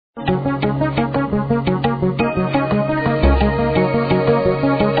I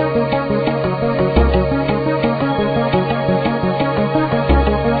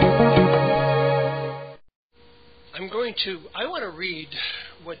want to read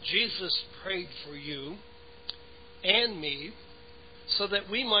what Jesus prayed for you and me so that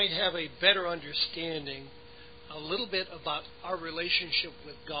we might have a better understanding a little bit about our relationship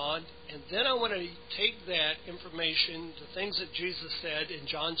with God. And then I want to take that information, the things that Jesus said in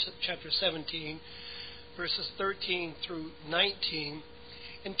John chapter 17, verses 13 through 19,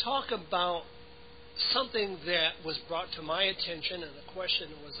 and talk about something that was brought to my attention and a question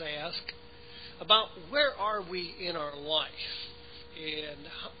that was asked about where are we in our life, and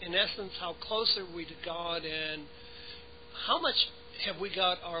in essence, how close are we to God, and how much have we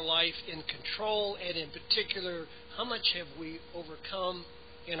got our life in control, and in particular, how much have we overcome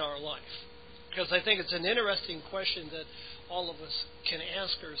in our life? Because I think it's an interesting question that all of us can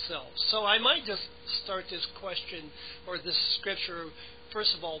ask ourselves. So I might just start this question or this scripture,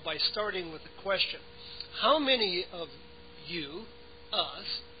 first of all, by starting with the question. How many of you,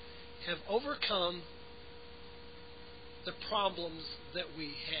 us, have overcome the problems that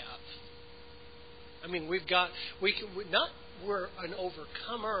we have? I mean, we're an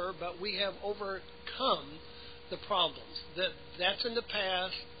overcomer, but we have overcome the problems. That's in the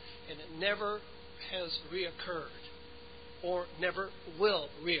past, and it never has reoccurred, or never will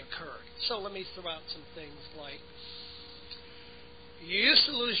reoccur. So let me throw out some things like, you used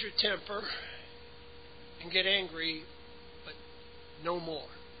to lose your temper and get angry, but no more.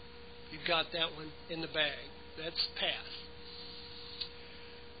 You've got that one in the bag. That's past.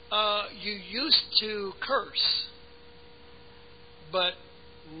 You used to curse, but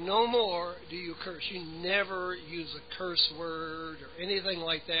no more do you curse. You never use a curse word or anything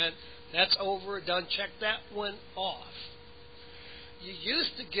like that. That's over, done. Check that one off. You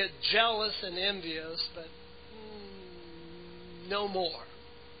used to get jealous and envious, but no more.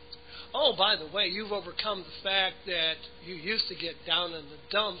 Oh, by the way, you've overcome the fact that you used to get down in the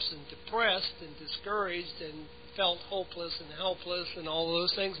dumps and depressed and discouraged and felt hopeless and helpless and all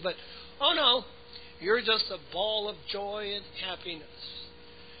those things. But, oh no, you're just a ball of joy and happiness.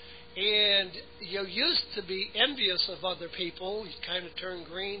 And you used to be envious of other people. You kind of turned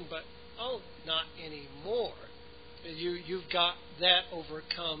green, but, oh, not anymore. You've got that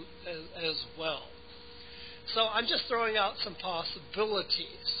overcome as well. So I'm just throwing out some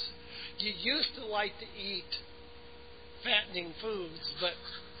possibilities. You used to like to eat fattening foods, but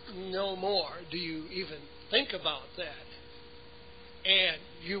no more do you even think about that. And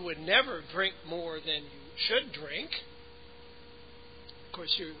you would never drink more than you should drink. Of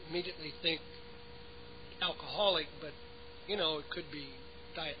course, you immediately think alcoholic, but, it could be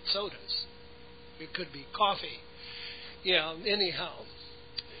diet sodas. It could be coffee. Anyhow.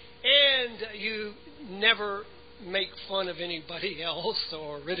 And you never make fun of anybody else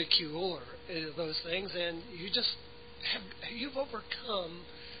or ridicule or those things, and you've overcome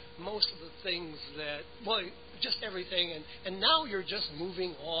most of the things just everything, and now you're just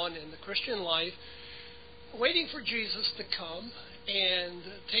moving on in the Christian life, waiting for Jesus to come and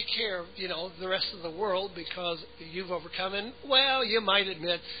take care of, the rest of the world because you've overcome. And, well, you might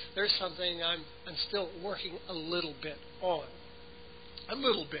admit there's something I'm still working a little bit on. A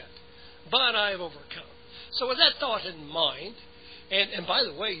little bit. But I've overcome. So with that thought in mind, and by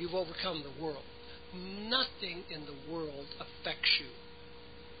the way, you've overcome the world. Nothing in the world affects you.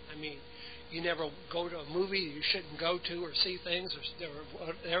 I mean, you never go to a movie you shouldn't go to or see things or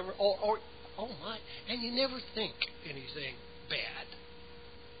whatever. Oh my, and you never think anything bad,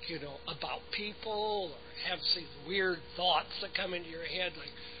 about people or have these weird thoughts that come into your head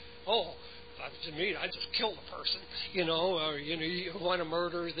like, oh, if I was to meet, I'd just kill the person, or you want to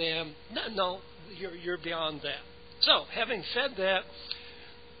murder them. No, you're beyond that. So, having said that,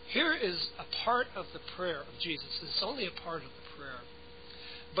 here is a part of the prayer of Jesus. It's only a part of the prayer.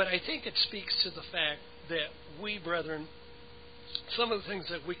 But I think it speaks to the fact that we, brethren, some of the things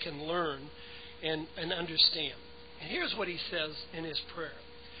that we can learn and understand. And here's what he says in his prayer.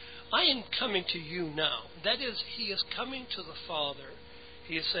 I am coming to you now. That is, he is coming to the Father,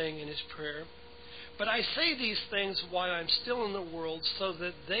 he is saying in his prayer. But I say these things while I'm still in the world so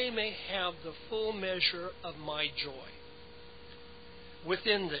that they may have the full measure of my joy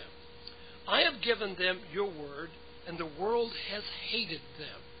within them. I have given them your word, and the world has hated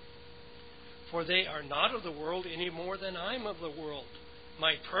them. For they are not of the world any more than I am of the world.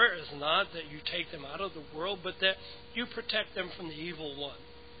 My prayer is not that you take them out of the world, but that you protect them from the evil one.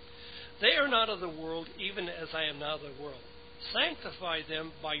 They are not of the world, even as I am not of the world. Sanctify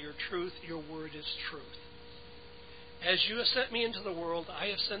them by your truth. Your word is truth. As you have sent me into the world, I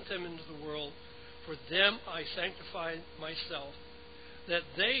have sent them into the world. For them I sanctify myself, that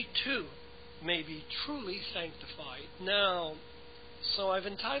they too may be truly sanctified. Now, so I've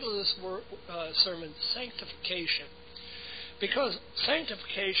entitled this sermon Sanctification, because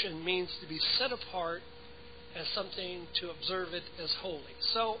sanctification means to be set apart as something, to observe it as holy.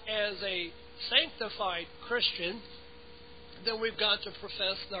 So as a sanctified Christian, then we've got to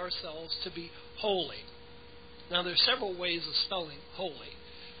profess ourselves to be holy. Now there's several ways of spelling holy.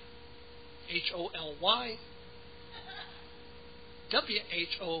 Holy,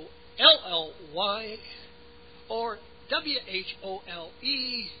 Wholly, or Whole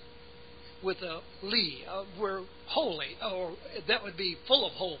with a lee. We're holy, or that would be full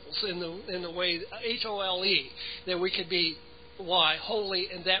of holes in the way Hole, that we could be holy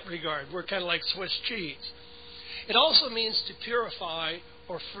in that regard. We're kind of like Swiss cheese. It also means to purify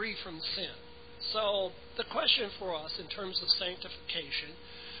or free from sin. So the question for us in terms of sanctification: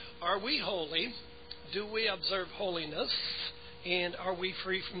 are we holy? Do we observe holiness? And are we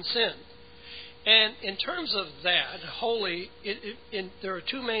free from sin? And in terms of that, holy, there are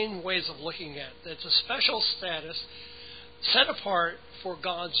two main ways of looking at it. It's a special status set apart for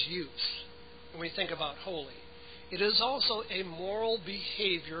God's use when we think about holy. It is also a moral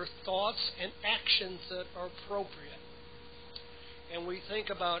behavior, thoughts and actions that are appropriate. And we think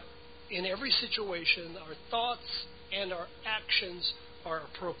about, in every situation, our thoughts and our actions are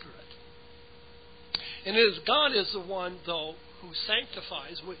appropriate. And God is the one, though, who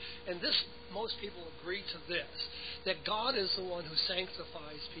sanctifies. And this, most people agree to this, that God is the one who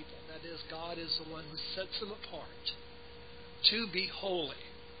sanctifies people. That is, God is the one who sets them apart to be holy.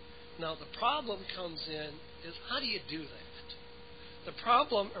 Now, the problem comes in is, how do you do that? The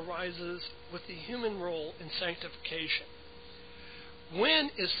problem arises with the human role in sanctification. When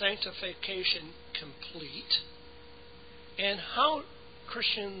is sanctification complete? And how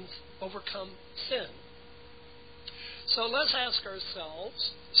Christians overcome sin? So let's ask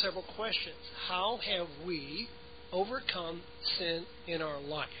ourselves several questions. How have we overcome sin in our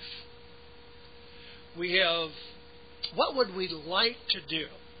life? What would we like to do?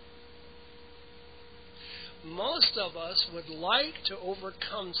 Most of us would like to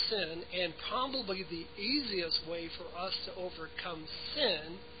overcome sin, and probably the easiest way for us to overcome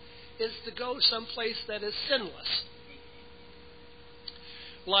sin is to go someplace that is sinless.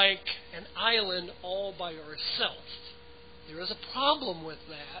 Like an island all by ourselves. There is a problem with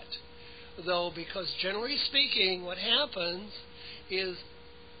that, though, because generally speaking, what happens is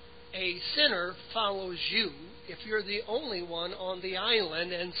a sinner follows you if you're the only one on the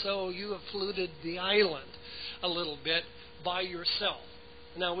island, and so you have polluted the island a little bit by yourself.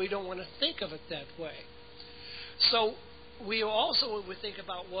 Now, we don't want to think of it that way. So we also, when we think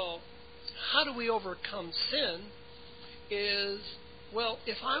about, well, how do we overcome sin, is, well,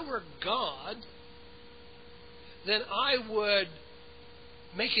 if I were God, then I would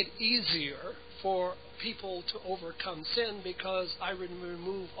make it easier for people to overcome sin, because I would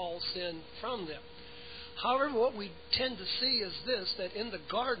remove all sin from them. However, what we tend to see is this, that in the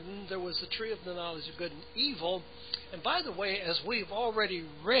garden there was the tree of the knowledge of good and evil. And by the way, as we've already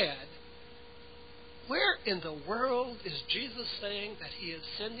read, where in the world is Jesus saying that he is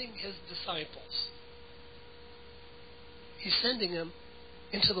sending his disciples? He's sending them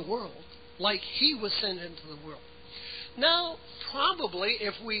into the world like he was sent into the world. Now, probably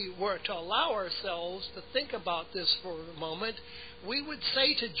if we were to allow ourselves to think about this for a moment, we would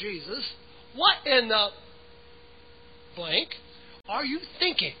say to Jesus, what in the blank are you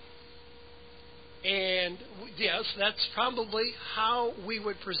thinking? And yes, that's probably how we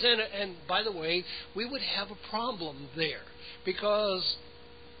would present it. And by the way, we would have a problem there, because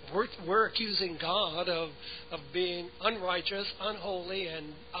we're accusing God of being unrighteous, unholy,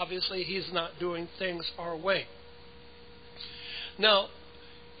 and obviously he's not doing things our way. Now,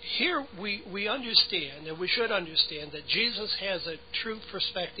 here we understand, and we should understand, that Jesus has a true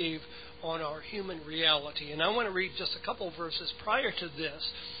perspective on our human reality. And I want to read just a couple of verses prior to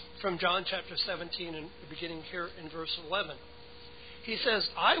this from John chapter 17, and beginning here in verse 11. He says,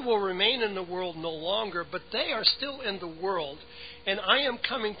 I will remain in the world no longer, but they are still in the world, and I am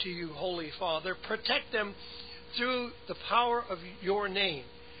coming to you, Holy Father. Protect them through the power of your name.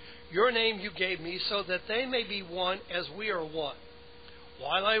 Your name you gave me, so that they may be one as we are one.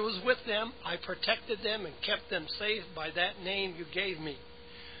 While I was with them, I protected them and kept them safe by that name you gave me.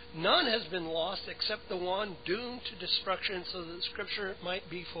 None has been lost except the one doomed to destruction, so that the Scripture might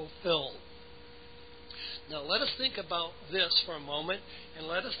be fulfilled. Now let us think about this for a moment, and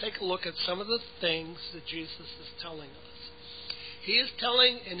let us take a look at some of the things that Jesus is telling us. He is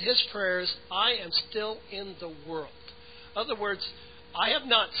telling in his prayers, I am still in the world. In other words, I have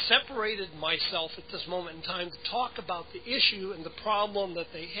not separated myself at this moment in time to talk about the issue and the problem that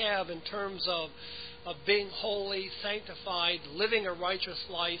they have in terms of being holy, sanctified, living a righteous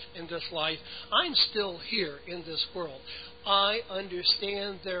life in this life. I'm still here in this world. I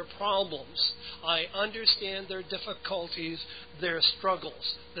understand their problems. I understand their difficulties, their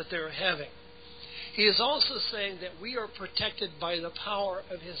struggles that they're having. He is also saying that we are protected by the power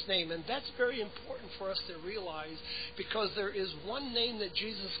of His name. And that's very important for us to realize, because there is one name that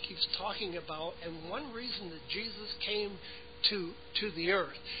Jesus keeps talking about, and one reason that Jesus came to the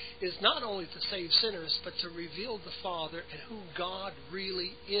earth is not only to save sinners, but to reveal the Father and who God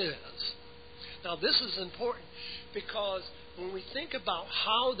really is. Now, this is important because when we think about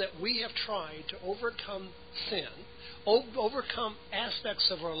how that we have tried to overcome sin, overcome aspects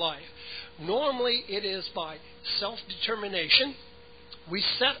of our life, normally it is by self-determination. We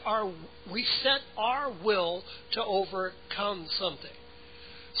set our will to overcome something.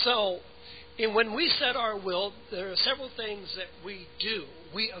 So, when we set our will, there are several things that we do.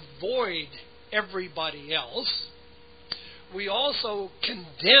 We avoid everybody else. We also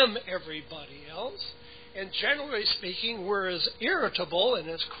condemn everybody else. And generally speaking, we're as irritable and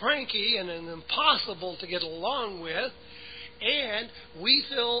as cranky and as impossible to get along with. And we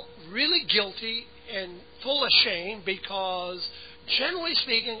feel really guilty and full of shame because, generally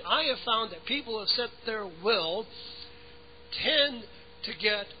speaking, I have found that people who have set their will tend to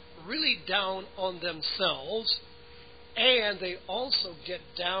get really down on themselves, and they also get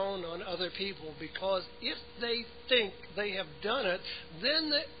down on other people because if they think they have done it,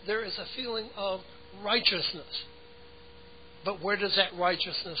 then there is a feeling of righteousness. But where does that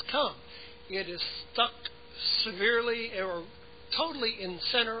righteousness come? It is stuck severely or totally in the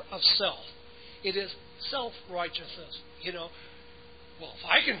center of self. It is self-righteousness. Well, if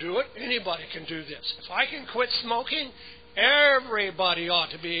I can do it, anybody can do this. If I can quit smoking, everybody ought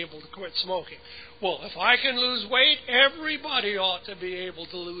to be able to quit smoking. Well, if I can lose weight, everybody ought to be able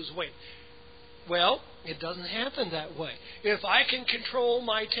to lose weight. Well, it doesn't happen that way. If I can control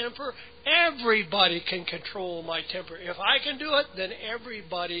my temper, everybody can control my temper. If I can do it, then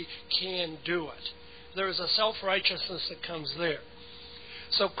everybody can do it. There's a self-righteousness that comes there.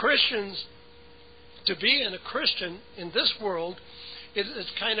 So Christians, to be a Christian in this world,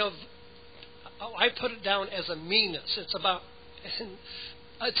 it's kind of, I put it down as a meanness. It's about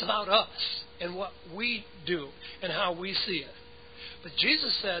us and what we do and how we see it. But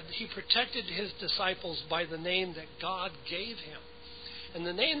Jesus said He protected His disciples by the name that God gave Him. And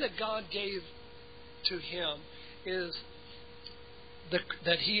the name that God gave to Him is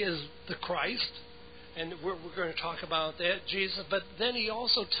that He is the Christ. And we're going to talk about that, Jesus. But then He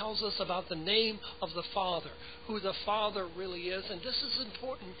also tells us about the name of the Father, who the Father really is. And this is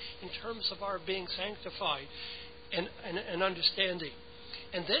important in terms of our being sanctified and understanding.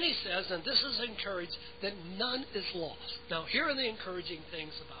 And then He says, and this is encouraged, that none is lost. Now, here are the encouraging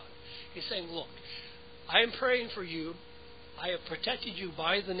things about it. He's saying, look, I am praying for you. I have protected you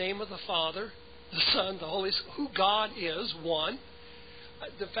by the name of the Father, the Son, the Holy Spirit, who God is, one.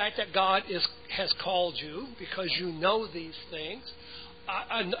 The fact that God has called you because you know these things.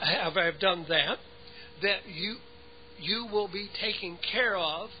 I've done that. That you will be taken care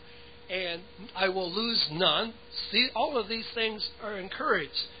of, and I will lose none. See, all of these things are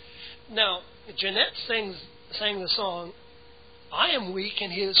encouraged. Now, Jeanette sang the song, I am weak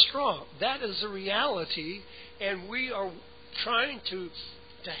and He is strong. That is the reality, and we are trying to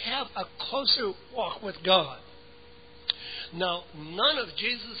have a closer walk with God. Now, none of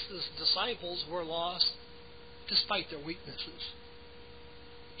Jesus' disciples were lost despite their weaknesses.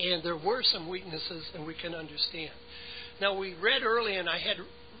 And there were some weaknesses, and we can understand. Now, we read early, and I had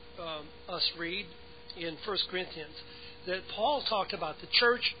us read in 1 Corinthians, that Paul talked about the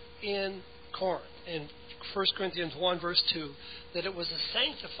church in Corinth, in 1 Corinthians 1, verse 2, that it was a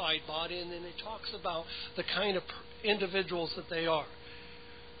sanctified body, and then he talks about the kind of individuals that they are.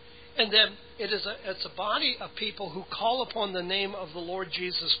 And then it's a body of people who call upon the name of the Lord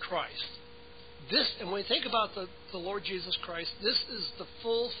Jesus Christ. And when we think about the Lord Jesus Christ, this is the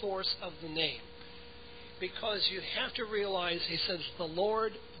full force of the name. Because you have to realize, he says, the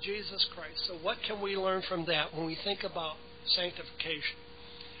Lord Jesus Christ. So what can we learn from that when we think about sanctification?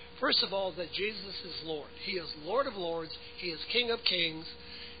 First of all, that Jesus is Lord. He is Lord of lords. He is King of kings.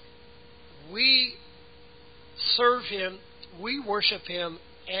 We serve Him. We worship Him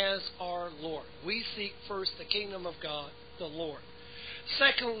as our Lord. We seek first the kingdom of God, the Lord.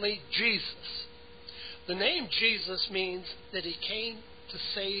 Secondly, Jesus. The name Jesus means that He came to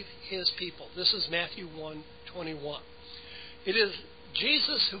save His people. This is Matthew 1:21. It is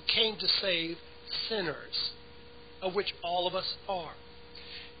Jesus who came to save sinners. of which all of us are.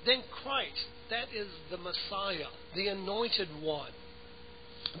 Then Christ, that is the Messiah, the anointed one,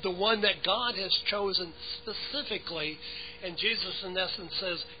 the one that God has chosen specifically, and Jesus in essence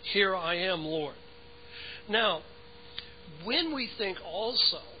says, "Here I am, Lord." Now, when we think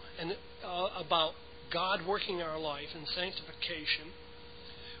also about God working our life in sanctification,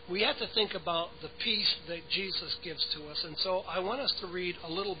 we have to think about the peace that Jesus gives to us. And so I want us to read a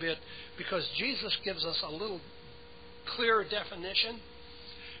little bit, because Jesus gives us a little clearer definition.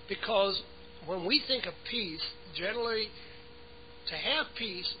 Because when we think of peace, generally, to have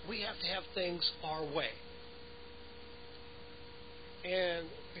peace, we have to have things our way. And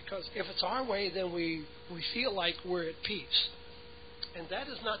because if it's our way, then we feel like we're at peace. And that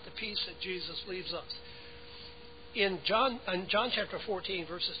is not the peace that Jesus leaves us. In John chapter 14,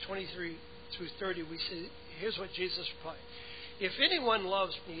 verses 23 through 30, we see, here's what Jesus replied. "If anyone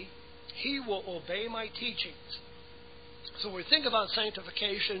loves me, he will obey my teachings." So when we think about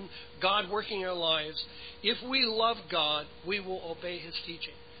sanctification, God working our lives, if we love God, we will obey His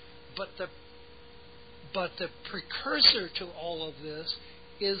teaching. But the precursor to all of this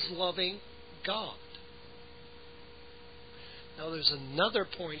is loving God. Now there's another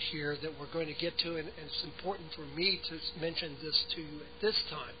point here that we're going to get to, and it's important for me to mention this to you at this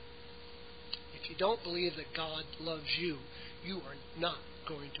time. If you don't believe that God loves you, you are not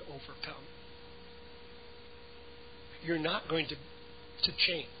going to overcome. You're not going to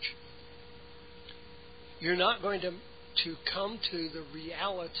change. You're not going to come to the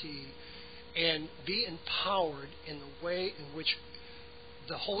reality and be empowered in the way in which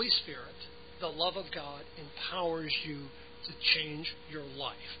the Holy Spirit, the love of God, empowers you to change your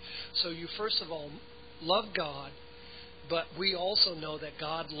life. So you first of all love God, but we also know that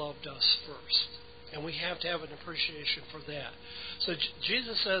God loved us first. And we have to have an appreciation for that. So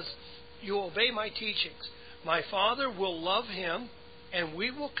Jesus says, "You obey my teachings. My Father will love him, and we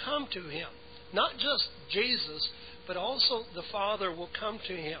will come to him." Not just Jesus, but also the Father will come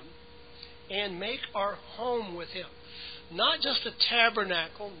to him and make our home with him. Not just a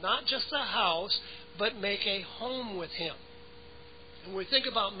tabernacle, not just a house, but make a home with him. When we think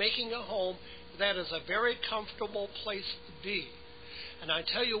about making a home, that is a very comfortable place to be. And I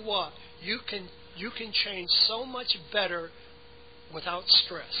tell you what, you can change so much better without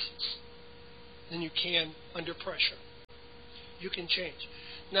stress than you can under pressure. You can change.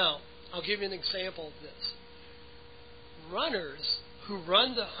 Now, I'll give you an example of this. Runners who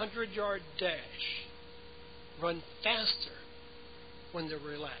run the 100-yard dash run faster when they're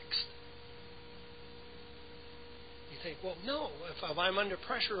relaxed. You think, well, no, if I'm under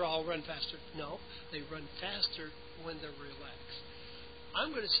pressure, I'll run faster. No, they run faster when they're relaxed.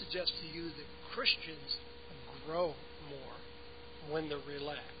 I'm going to suggest to you that Christians grow more when they're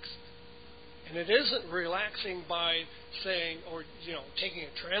relaxed. And it isn't relaxing by saying, or, taking a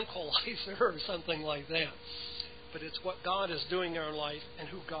tranquilizer or something like that. But it's what God is doing in our life and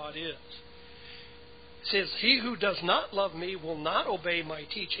who God is. It says, "He who does not love me will not obey my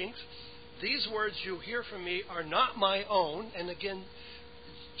teachings. These words you hear from me are not my own." And again,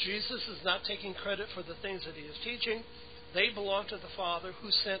 Jesus is not taking credit for the things that he is teaching. They belong to the Father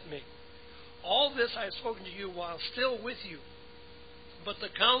who sent me. "All this I have spoken to you while still with you. But the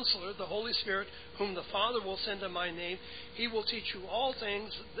Counselor, the Holy Spirit, whom the Father will send in my name, he will teach you all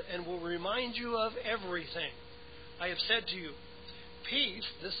things and will remind you of everything I have said to you. Peace,"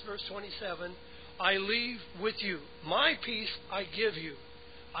 this verse 27, "I leave with you. My peace I give you.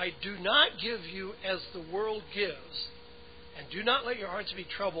 I do not give you as the world gives. And do not let your hearts be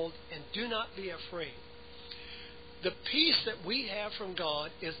troubled, and do not be afraid." The peace that we have from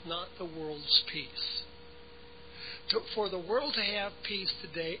God is not the world's peace. For the world to have peace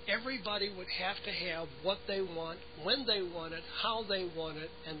today, everybody would have to have what they want, when they want it, how they want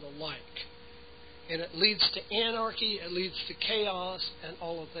it, and the like. And it leads to anarchy, it leads to chaos, and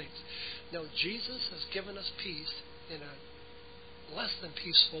all of things. No, Jesus has given us peace in a less than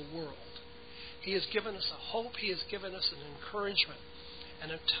peaceful world. He has given us a hope, he has given us an encouragement.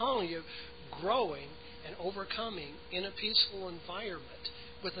 And I'm telling you, growing and overcoming in a peaceful environment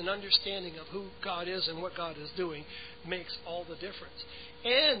with an understanding of who God is and what God is doing makes all the difference.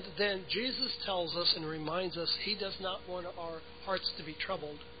 And then Jesus tells us and reminds us he does not want our hearts to be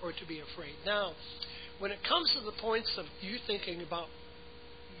troubled or to be afraid. Now, when it comes to the points of you thinking about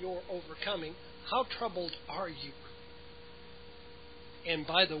your overcoming, how troubled are you? And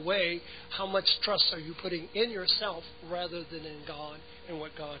by the way, how much trust are you putting in yourself rather than in God and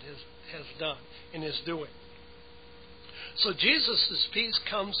what God has done and is doing? So Jesus' peace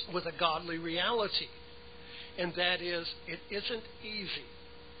comes with a godly reality, and that is, it isn't easy.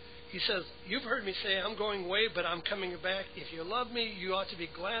 He says, you've heard me say I'm going away, but I'm coming back. If you love me, you ought to be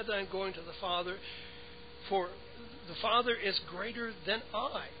glad that I'm going to the Father, for the Father is greater than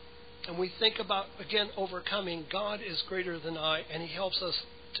I. And we think about, again, overcoming. God is greater than I, and He helps us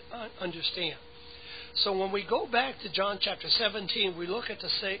to understand. So when we go back to John chapter 17, we look at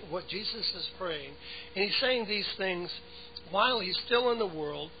what Jesus is praying. And He's saying these things while He's still in the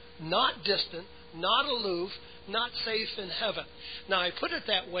world, not distant, not aloof, not safe in heaven. Now, I put it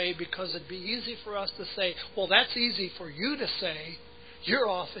that way because it'd be easy for us to say, well, that's easy for you to say. You're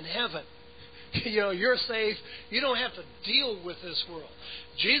off in heaven. You're safe. You don't have to deal with this world.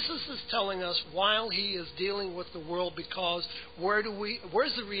 Jesus is telling us while He is dealing with the world, because where's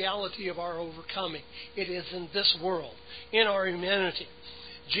the reality of our overcoming? It is in this world, in our humanity.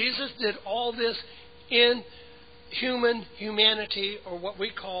 Jesus did all this in humanity, or what we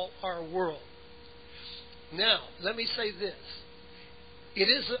call our world. Now, let me say this.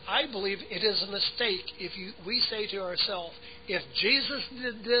 I believe it is a mistake if we say to ourselves, if Jesus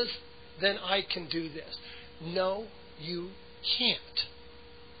did this, then I can do this. No, you can't.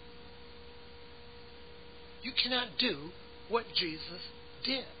 You cannot do what Jesus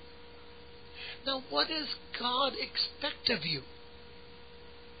did. Now, what does God expect of you?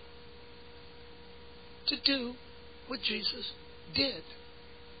 To do what Jesus did.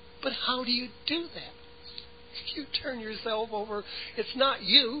 But how do you do that? If you turn yourself over, it's not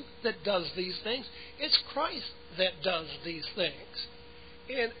you that does these things. It's Christ that does these things.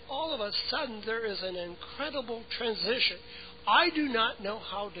 And all of a sudden, there is an incredible transition. I do not know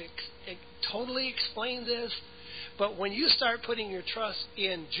how to totally explain this, but when you start putting your trust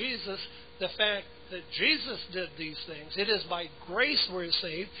in Jesus, the fact that Jesus did these things, it is by grace we're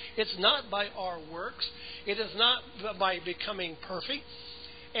saved. It's not by our works. It is not by becoming perfect.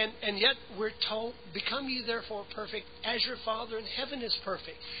 And yet we're told, become ye therefore perfect as your Father in heaven is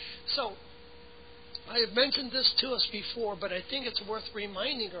perfect. So, I have mentioned this to us before, but I think it's worth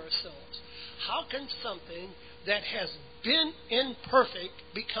reminding ourselves. How can something that has been imperfect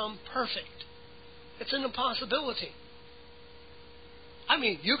become perfect? It's an impossibility. I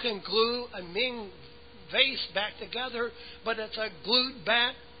mean, you can glue a Ming vase back together, but it's a glued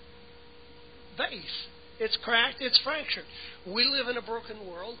back vase. It's cracked, it's fractured. We live in a broken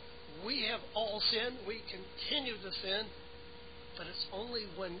world. We have all sinned. We continue to sin. But it's only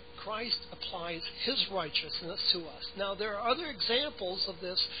when Christ applies His righteousness to us. Now, there are other examples of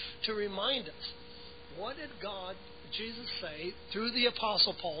this to remind us. What did Jesus say through the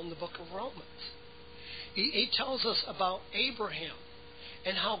Apostle Paul in the book of Romans? He tells us about Abraham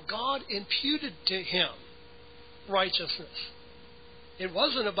and how God imputed to him righteousness. It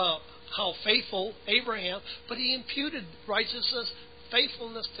wasn't about how faithful Abraham, but He imputed righteousness,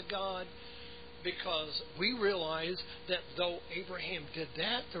 faithfulness to God, because we realize that though Abraham did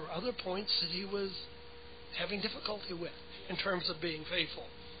that, there were other points that he was having difficulty with in terms of being faithful.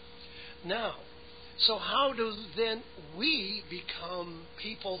 Now, so how do then we become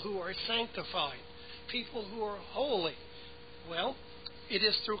people who are sanctified, people who are holy? Well, it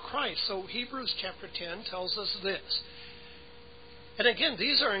is through Christ. So Hebrews chapter 10 tells us this. And again,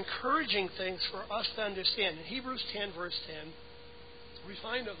 these are encouraging things for us to understand. In Hebrews 10, verse 10, we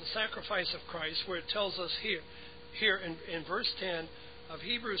find of the sacrifice of Christ, where it tells us here in verse 10 of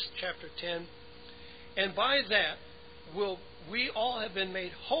Hebrews chapter 10, and by that will we all have been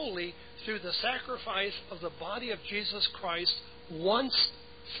made holy through the sacrifice of the body of Jesus Christ once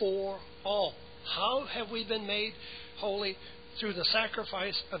for all. How have we been made holy? Through the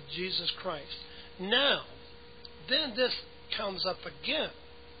sacrifice of Jesus Christ. Now, then this comes up again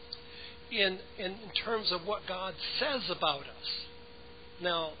in terms of what God says about us.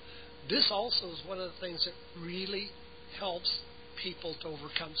 Now, this also is one of the things that really helps people to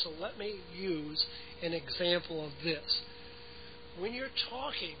overcome. So let me use an example of this. When you're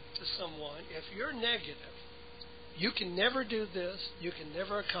talking to someone, if you're negative, you can never do this, you can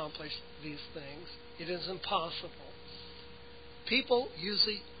never accomplish these things, it is impossible. People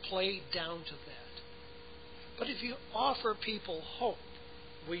usually play down to that. But if you offer people hope,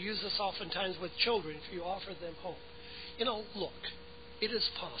 we use this oftentimes with children, if you offer them hope, look, it is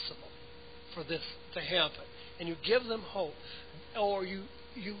possible for this to happen. And you give them hope, or you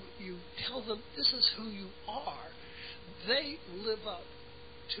tell them this is who you are. They live up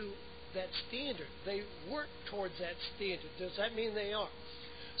to that standard. They work towards that standard. Does that mean they are?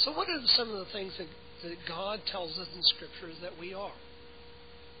 So what are some of the things that God tells us in Scripture that we are?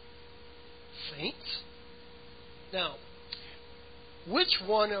 Saints? Now, which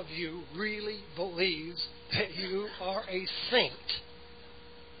one of you really believes that you are a saint?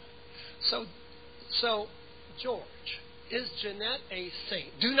 So George, is Jeanette a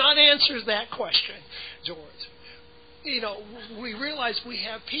saint? Do not answer that question, George. We realize we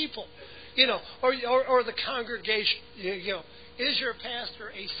have people, or the congregation, is your pastor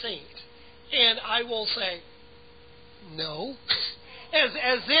a saint? And I will say, no. As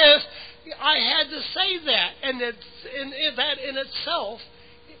if I had to say that, and that in itself,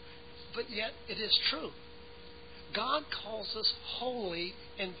 but yet it is true. God calls us holy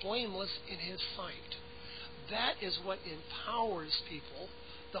and blameless in His sight. That is what empowers people,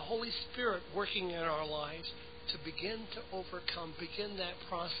 the Holy Spirit working in our lives, to begin to overcome, begin that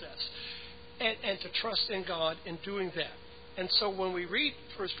process, and to trust in God in doing that. And so when we read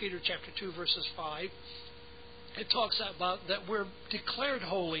 1 Peter chapter 2, verses 5, it talks about that we're declared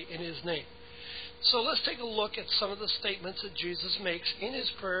holy in His name. So let's take a look at some of the statements that Jesus makes in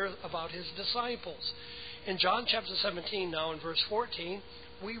His prayer about His disciples. In John chapter 17 now in verse 14,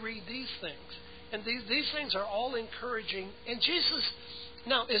 we read these things. And these things are all encouraging. And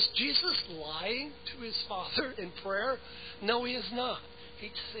now, is Jesus lying to His Father in prayer? No, He is not.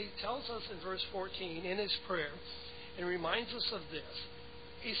 He tells us in verse 14 in His prayer, and reminds us of this.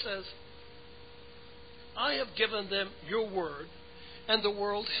 He says, I have given them your word, and the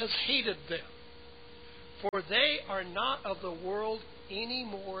world has hated them. For they are not of the world any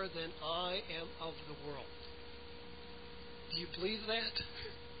more than I am of the world. Do you believe that?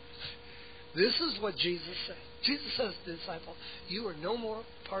 This is what Jesus said. Jesus says to the disciple, you are no more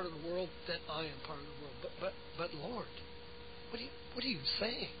part of the world than I am part of the world. But Lord, what are you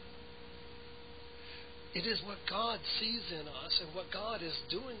saying? It is what God sees in us and what God is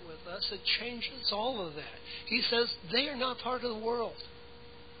doing with us that changes all of that. He says they are not part of the world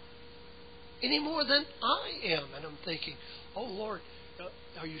any more than I am. And I'm thinking, oh Lord,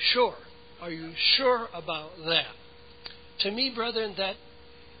 are you sure? Are you sure about that? To me, brethren, that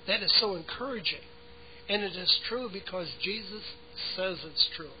is so encouraging. And it is true because Jesus says it's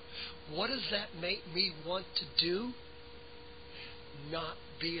true. What does that make me want to do? Not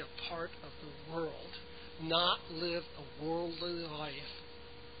be a part of the world. Not live a worldly life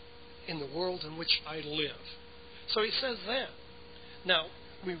in the world in which I live. So he says that. Now,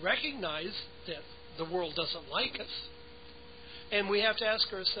 we recognize that the world doesn't like us. And we have to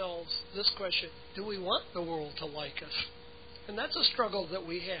ask ourselves this question, do we want the world to like us? And that's a struggle that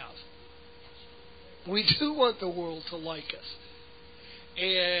we have. We do want the world to like us.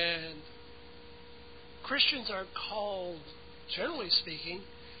 And Christians are called, generally speaking,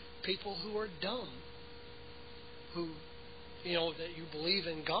 people who are dumb. Who, that you believe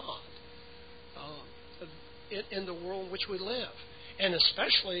in God in the world in which we live. And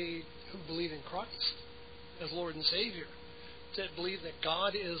especially who believe in Christ as Lord and Savior. To believe that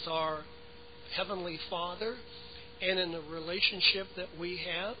God is our Heavenly Father and in the relationship that we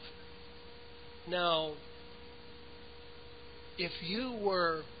have. Now, if you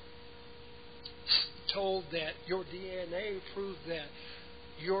were told that your DNA proved that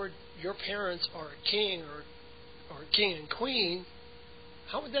your parents are a king or king and queen,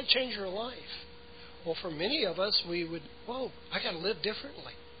 how would that change your life? Well, for many of us, we would, I got to live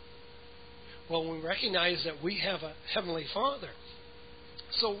differently. Well, we recognize that we have a Heavenly Father.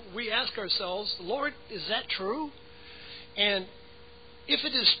 So we ask ourselves, Lord, is that true? And if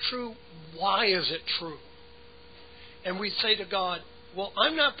it is true, why is it true? And we say to God, well,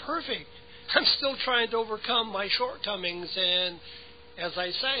 I'm not perfect. I'm still trying to overcome my shortcomings. And as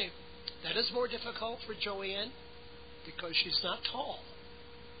I say, that is more difficult for Joanne because she's not tall.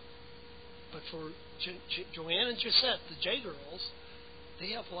 But for Joanne and Gisette, the J girls,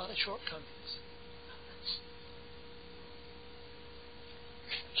 they have a lot of shortcomings.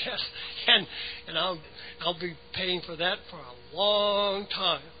 Yes, and I'll be paying for that for a long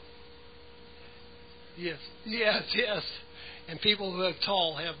time. Yes. And people who are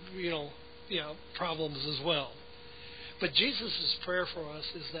tall have problems as well. But Jesus' prayer for us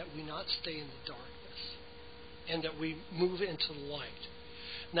is that we not stay in the darkness and that we move into the light.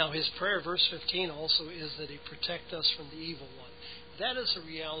 Now, his prayer, verse 15, also is that he protect us from the evil one. That is a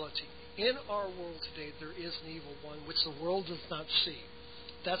reality. In our world today, there is an evil one which the world does not see.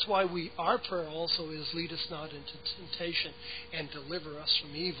 That's why our prayer also is, lead us not into temptation and deliver us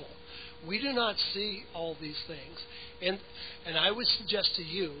from evil. We do not see all these things. And I would suggest to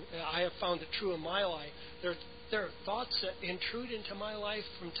you, I have found it true in my life, there are thoughts that intrude into my life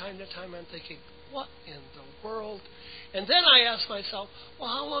from time to time. I'm thinking, what in the world? And then I ask myself, well,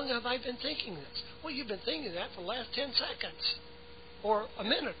 how long have I been thinking this? Well, you've been thinking that for the last 10 seconds or a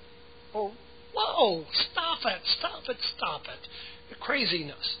minute. Or, whoa, stop it. The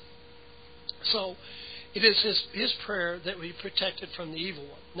craziness. So it is his prayer that we be protected from the evil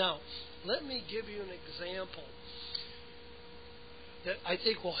one. Now, let me give you an example. that I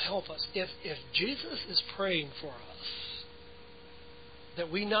think will help us. If Jesus is praying for us,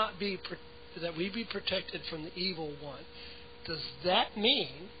 that we be protected from the evil one, does that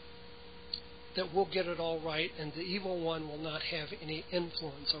mean that we'll get it all right and the evil one will not have any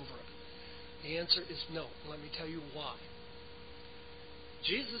influence over it? The answer is no. Let me tell you why.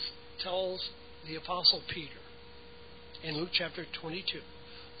 Jesus tells the Apostle Peter in Luke chapter 22,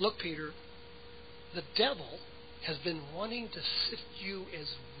 look, Peter, the devil has been wanting to sift you as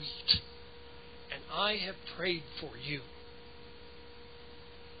wheat, and I have prayed for you.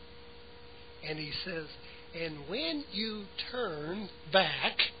 And he says, and when you turn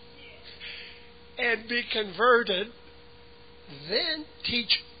back and be converted, then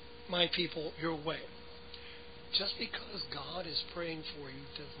teach my people your way. Just because God is praying for you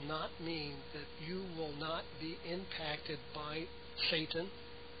does not mean that you will not be impacted by Satan,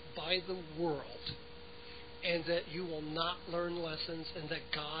 by the world, and that you will not learn lessons and that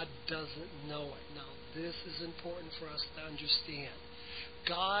God doesn't know it. Now, this is important for us to understand.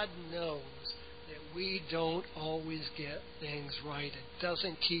 God knows that we don't always get things right. It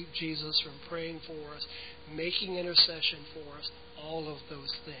doesn't keep Jesus from praying for us, making intercession for us, all of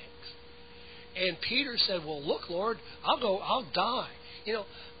those things. And Peter said, well, look, Lord, I'll die. You know,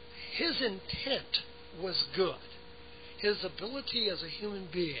 his intent was good. His ability as a human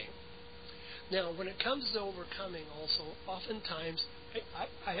being. Now, when it comes to overcoming also, oftentimes,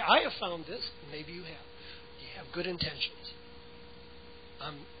 I have found this, maybe you have good intentions.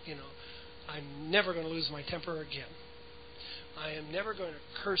 I'm never going to lose my temper again. I am never going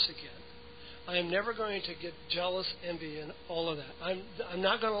to curse again. I am never going to get jealous, envy, and all of that. I'm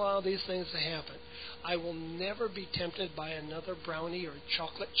not going to allow these things to happen. I will never be tempted by another brownie or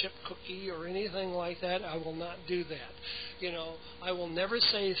chocolate chip cookie or anything like that. I will not do that. You know, I will never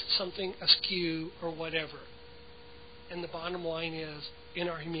say something askew or whatever. And the bottom line is, in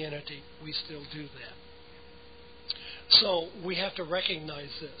our humanity, we still do that. So we have to recognize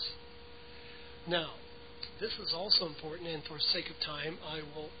this. Now, this is also important, and for sake of time, I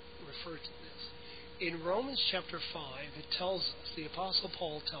will refer to this. In Romans chapter 5, it tells us, the Apostle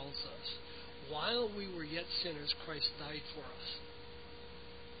Paul tells us, while we were yet sinners, Christ died for us.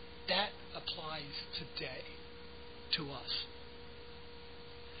 That applies today to us.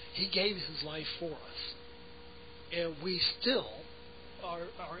 He gave his life for us. And we still are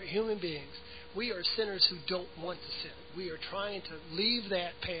human beings. We are sinners who don't want to sin. We are trying to leave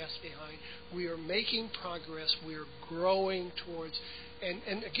that past behind. We are making progress. We are growing towards...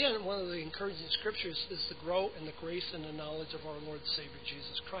 And again, one of the encouraging scriptures is to grow in the grace and the knowledge of our Lord and Savior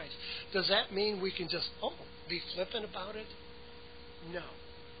Jesus Christ. Does that mean we can just, be flippant about it? No.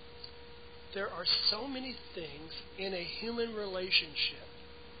 There are so many things in a human relationship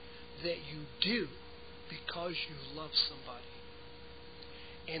that you do because you love somebody.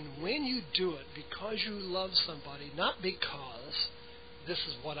 And when you do it because you love somebody, not because this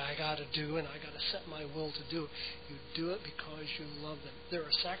is what I got to do and I got to set my will to do it. You do it because you love them. There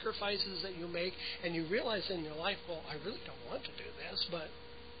are sacrifices that you make, and you realize in your life, well, I really don't want to do this, but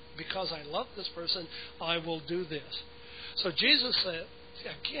because I love this person, I will do this. So Jesus said,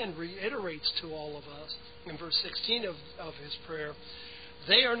 again, reiterates to all of us in verse 16 of his prayer,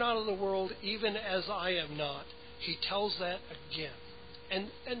 they are not of the world, even as I am not. He tells that again. And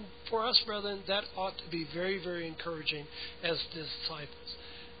for us, brethren, that ought to be very, very encouraging as disciples.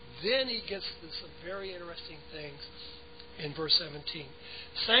 Then he gets to some very interesting things in verse 17.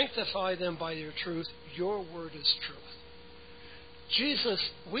 Sanctify them by your truth. Your word is truth. Jesus,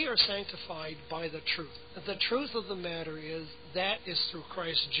 we are sanctified by the truth. The truth of the matter is that is through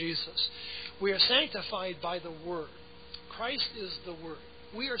Christ Jesus. We are sanctified by the word. Christ is the word.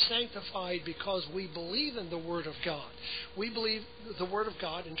 We are sanctified because we believe in the Word of God. We believe the Word of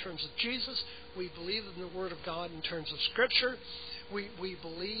God in terms of Jesus. We believe in the Word of God in terms of Scripture. We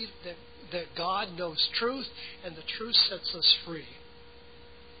believe that God knows truth, and the truth sets us free.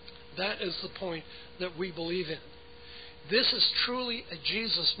 That is the point that we believe in. This is truly a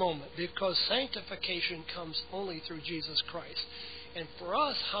Jesus moment because sanctification comes only through Jesus Christ. And for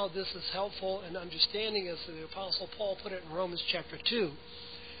us, how this is helpful and understanding, as the Apostle Paul put it in Romans chapter 2,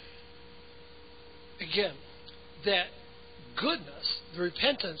 again, that goodness, the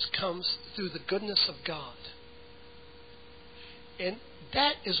repentance, comes through the goodness of God. And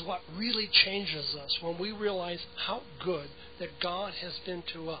that is what really changes us when we realize how good that God has been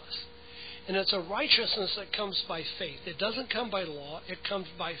to us. And it's a righteousness that comes by faith. It doesn't come by law, it comes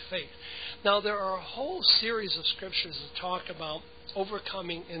by faith. Now, there are a whole series of scriptures that talk about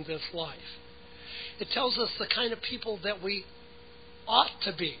overcoming in this life. It tells us the kind of people that we ought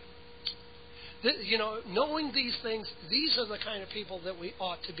to be. Knowing these things, these are the kind of people that we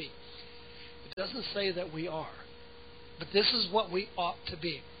ought to be. It doesn't say that we are, but this is what we ought to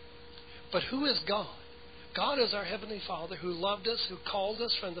be. But who is God? God is our Heavenly Father who loved us, who called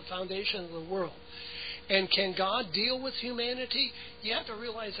us from the foundation of the world. And can God deal with humanity? You have to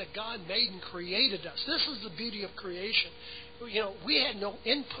realize that God made and created us. This is the beauty of creation. We had no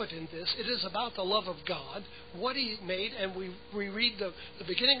input in this. It is about the love of God, what He made, and we read the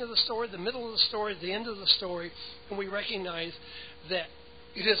beginning of the story, the middle of the story, the end of the story, and we recognize that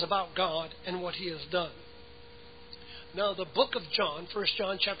it is about God and what He has done. Now, the book of John, 1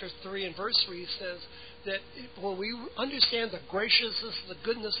 John chapter 3 and verse 3 says that when we understand the graciousness, the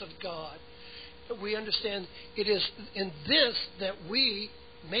goodness of God, we understand it is in this that we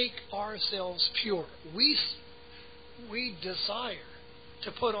make ourselves pure. We desire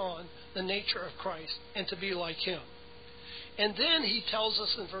to put on the nature of Christ and to be like Him. And then He tells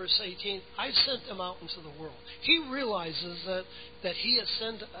us in verse 18, I've sent them out into the world. He realizes that He has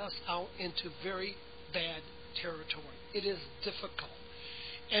sent us out into very bad territory. It is difficult.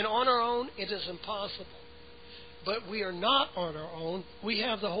 And on our own, it is impossible. But we are not on our own. We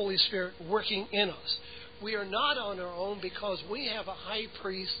have the Holy Spirit working in us. We are not on our own because we have a high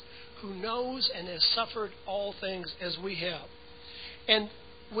priest who knows and has suffered all things as we have. And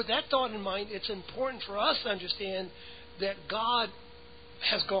with that thought in mind, it's important for us to understand that God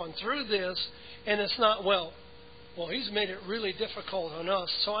has gone through this, and it's not, well, He's made it really difficult on us.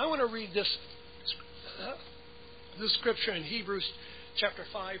 So I want to read this scripture in Hebrews chapter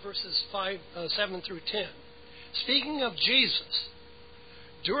 5, verses 7 through 10. Speaking of Jesus,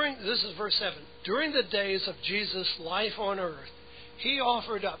 this is verse 7, during the days of Jesus' life on earth, He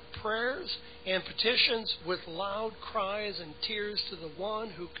offered up prayers and petitions with loud cries and tears to the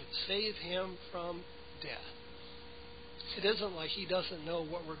one who could save Him from death. It isn't like He doesn't know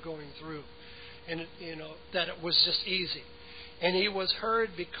what we're going through, and that it was just easy. And He was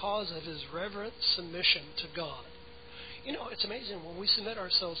heard because of His reverent submission to God. It's amazing when we submit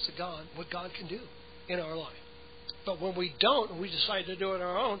ourselves to God, what God can do in our life. But when we don't, and we decide to do it on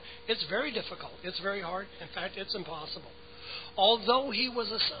our own, it's very difficult. It's very hard. In fact, it's impossible. Although He was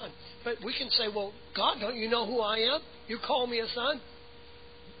a son. But we can say, well, God, don't you know who I am? You call me a son?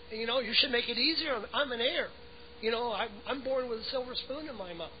 You should make it easier. I'm an heir. I'm born with a silver spoon in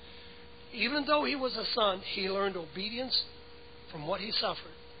my mouth. Even though He was a son, He learned obedience from what He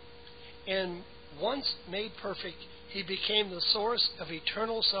suffered. And once made perfect, He became the source of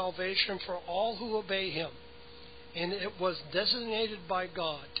eternal salvation for all who obey Him. And it was designated by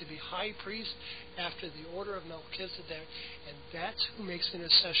God to be high priest after the order of Melchizedek, and that's who makes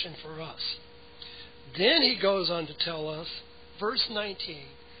intercession for us. Then He goes on to tell us, verse 19,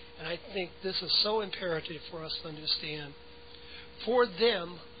 and I think this is so imperative for us to understand, for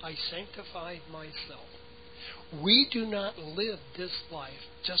them I sanctify myself. We do not live this life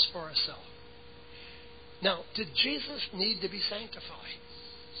just for ourselves. Now, did Jesus need to be sanctified?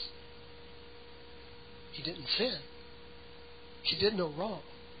 He didn't sin. He did no wrong.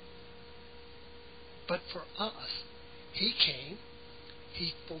 But for us, He came,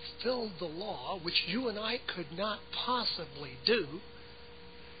 He fulfilled the law, which you and I could not possibly do.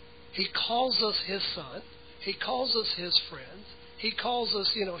 He calls us His son. He calls us His friends. He calls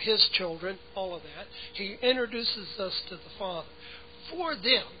us, His children, all of that. He introduces us to the Father. For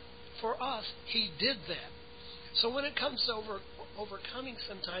them, for us, He did that. So when it comes to overcoming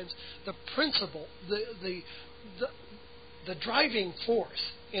sometimes, the principle, the driving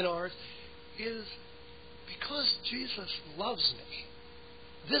force in ours is because Jesus loves me.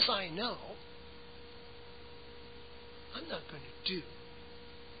 This I know. I'm not going to do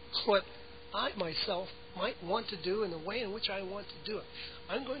what I myself might want to do in the way in which I want to do it.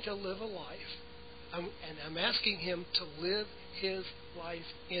 I'm going to live a life, and I'm asking Him to live His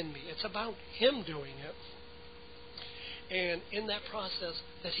life in me. It's about Him doing it. And in that process,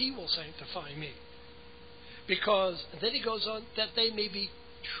 that He will sanctify me. Because, and then He goes on, that they may be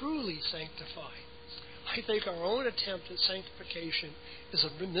truly sanctified. I think our own attempt at sanctification is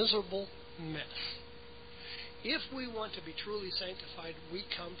a miserable mess. If we want to be truly sanctified, we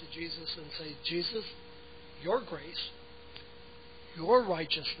come to Jesus and say, Jesus, Your grace, Your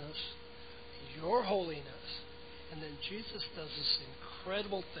righteousness, Your holiness. And then Jesus does this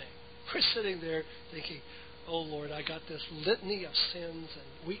incredible thing. We're sitting there thinking, oh, Lord, I got this litany of sins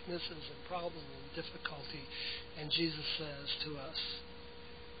and weaknesses and problems and difficulty. And Jesus says to us,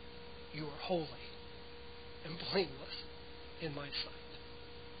 You are holy and blameless in my sight.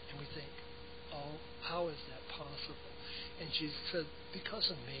 And we think, oh, how is that possible? And Jesus said,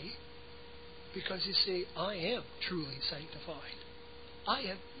 because of me. Because, you see, I am truly sanctified. I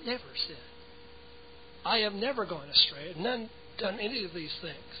have never sinned. I have never gone astray. I've none done any of these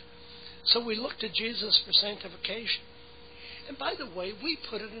things. So we look to Jesus for sanctification. And by the way, we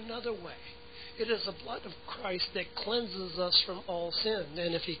put it another way. It is the blood of Christ that cleanses us from all sin.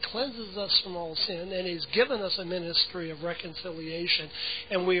 And if He cleanses us from all sin, and He's given us a ministry of reconciliation,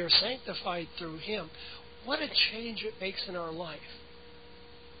 and we are sanctified through Him, what a change it makes in our life.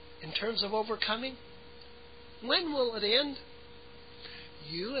 In terms of overcoming, when will it end?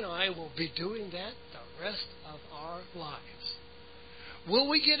 You and I will be doing that the rest of our lives. Will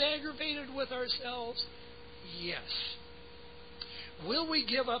we get aggravated with ourselves? Yes. Will we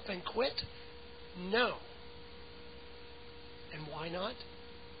give up and quit? No. And why not?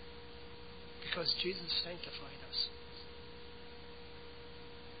 Because Jesus sanctified us.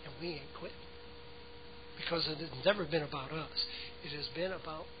 And we ain't quit. Because it has never been about us. It has been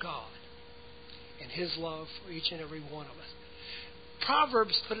about God and His love for each and every one of us.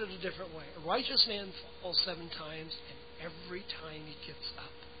 Proverbs put it a different way. A righteous man falls 7 times, and every time he gets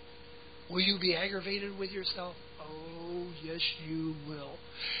up. Will you be aggravated with yourself? Oh, yes, you will.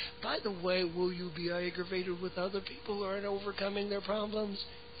 By the way, will you be aggravated with other people who aren't overcoming their problems?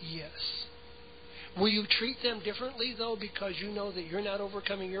 Yes. Will you treat them differently, though, because you know that you're not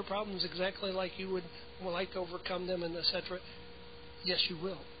overcoming your problems exactly like you would like to overcome them, and etc.? Yes, you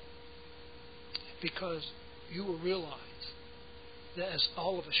will. Because you will realize that, as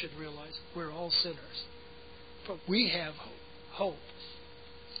all of us should realize, we're all sinners. But we have hope.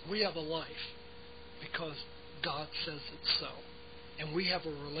 We have a life because God says it's so. And we have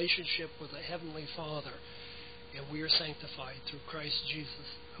a relationship with a Heavenly Father. And we are sanctified through Christ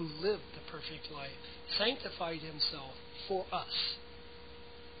Jesus, who lived the perfect life, sanctified Himself for us,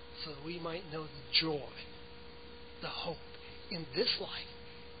 so that we might know the joy, the hope in this life.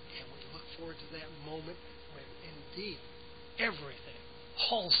 And we look forward to that moment when indeed everything,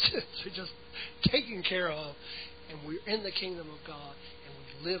 all sins are just taken care of, and we're in the kingdom of God, and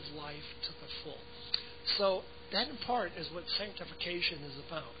we live life to the full. So that in part is what sanctification is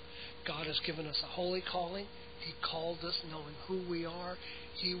about. God has given us a holy calling. He called us knowing who we are.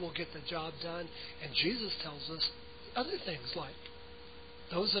 He will get the job done. And Jesus tells us other things like,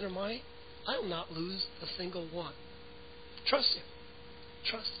 those that are mine, I will not lose a single one. Trust Him.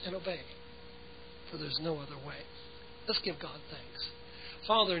 Trust and obey. For there's no other way. Let's give God thanks.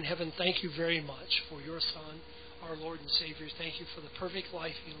 Father in heaven, thank you very much for your Son, our Lord and Savior. Thank you for the perfect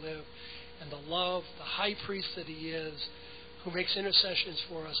life He lived and the love, the high priest that He is, who makes intercessions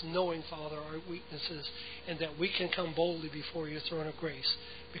for us, knowing, Father, our weaknesses, and that we can come boldly before your throne of grace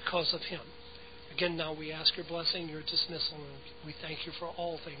because of Him. Again, now we ask your blessing, your dismissal, and we thank you for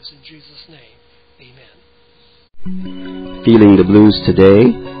all things in Jesus' name. Amen. Feeling the blues today,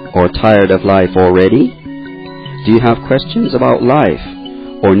 or tired of life already? Do you have questions about life,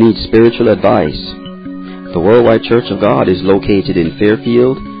 or need spiritual advice? The Worldwide Church of God is located in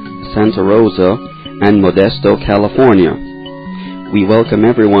Fairfield, Santa Rosa, and Modesto, California. We welcome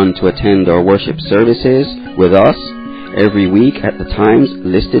everyone to attend our worship services with us every week at the times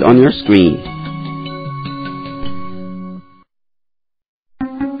listed on your screen.